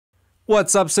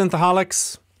What's up,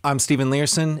 Synthaholics? I'm Steven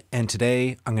Learson, and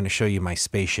today I'm going to show you my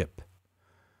Spaceship.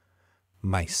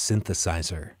 My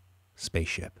synthesizer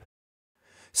Spaceship.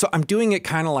 So I'm doing it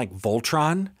kind of like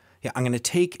Voltron. Yeah, I'm going to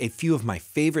take a few of my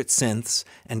favorite synths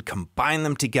and combine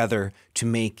them together to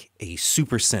make a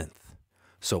super synth.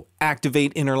 So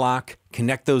activate interlock,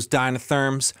 connect those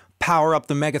dynatherms, power up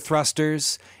the mega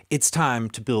thrusters. It's time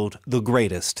to build the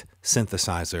greatest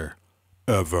synthesizer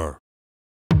ever.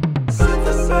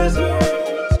 Synthesizer,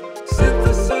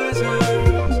 synthesizer,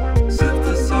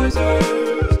 synthesizer,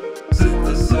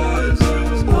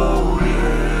 synthesizers, oh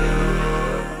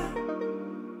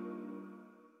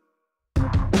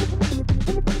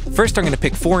yeah. First, I'm going to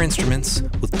pick 4 instruments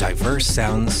with diverse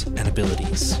sounds and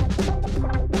abilities.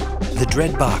 The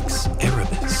Dreadbox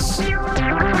Erebus.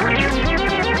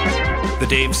 The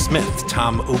Dave Smith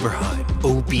Tom Oberheim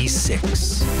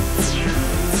OB6.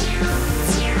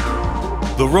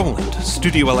 The Roland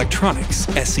Studio Electronics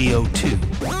SEO2.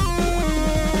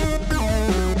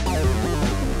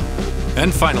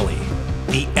 And finally,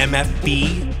 the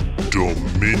MFB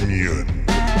Dominion.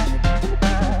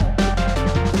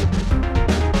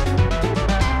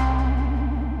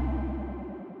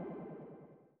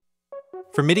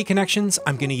 For MIDI connections,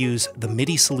 I'm going to use the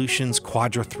MIDI Solutions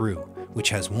Quadra Through, which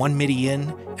has 1 MIDI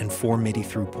in and 4 MIDI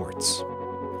through ports.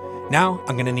 Now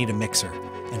I'm going to need a mixer.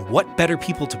 And what better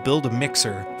people to build a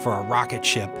mixer for a rocket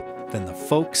ship than the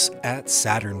folks at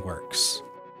Saturnworks?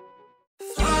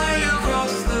 Fly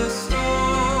across the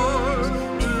stars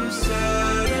to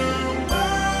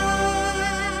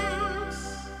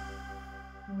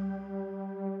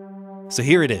Saturnworks. So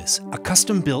here it is, a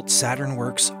custom-built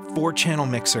Saturnworks 4-channel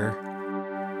mixer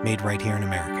made right here in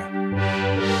America.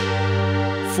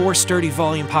 4 sturdy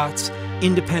volume pots,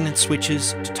 independent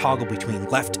switches to toggle between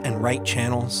left and right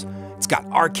channels. It's got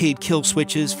arcade kill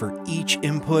switches for each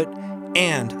input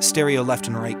and stereo left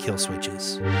and right kill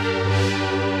switches.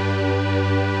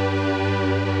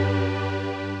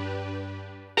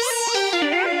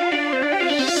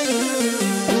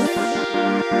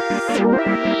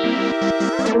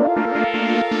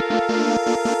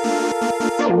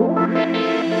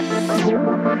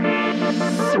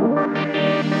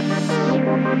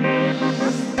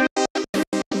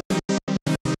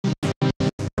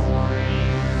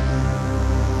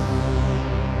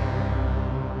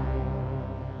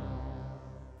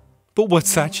 But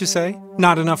what's that you say?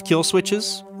 Not enough kill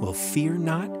switches? Well, fear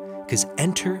not, because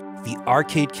enter the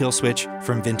arcade kill switch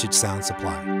from Vintage Sound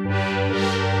Supply.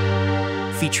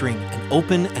 Featuring an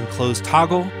open and closed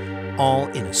toggle, all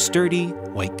in a sturdy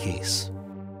white case.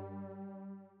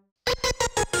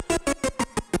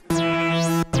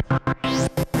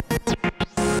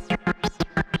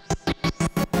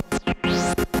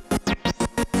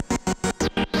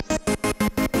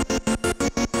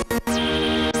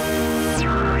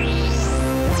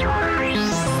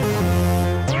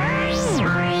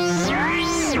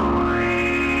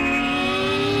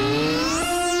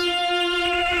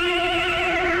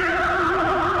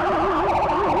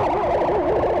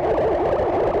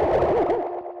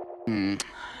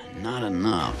 Not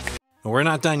enough. We're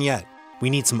not done yet. We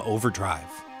need some overdrive.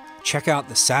 Check out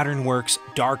the Saturnworks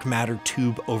Dark Matter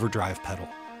Tube Overdrive pedal.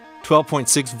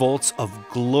 12.6 volts of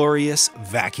glorious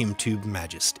vacuum tube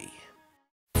majesty.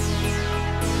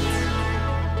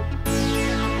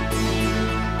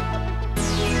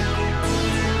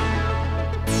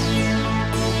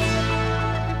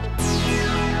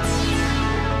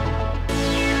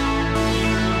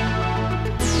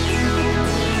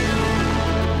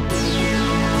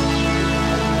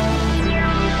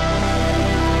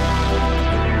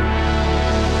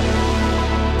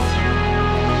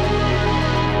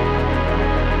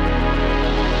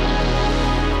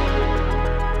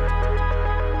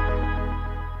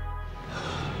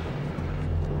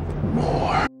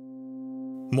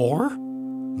 More?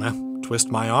 Well, twist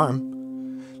my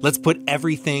arm. Let's put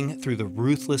everything through the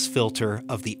ruthless filter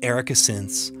of the Erica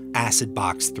Synths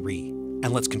Acidbox 3.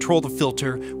 And let's control the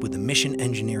filter with the Mission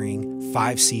Engineering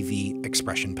 5CV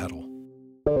expression pedal.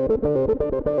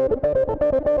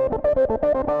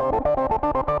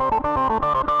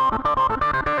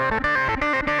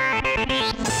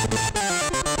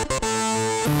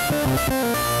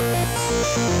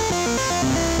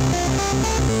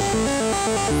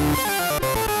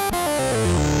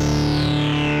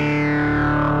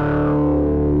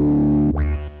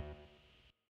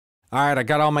 All right, I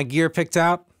got all my gear picked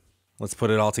out. Let's put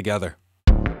it all together.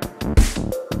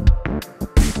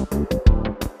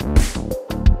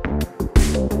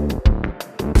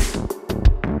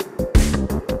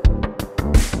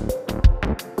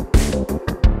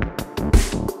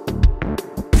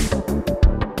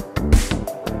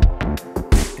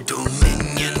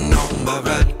 my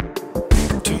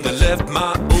right, to my left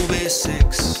my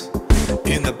OB6.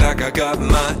 In the back I got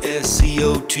my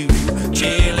SCO2,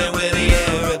 chilling with the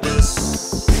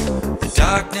Erebus. The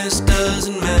darkness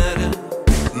doesn't matter,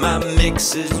 my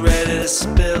mix is ready to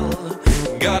spill.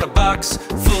 Got a box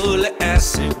full of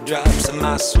acid drops and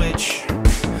my switch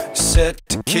set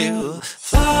to kill.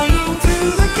 Flying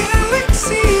through the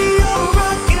galaxy.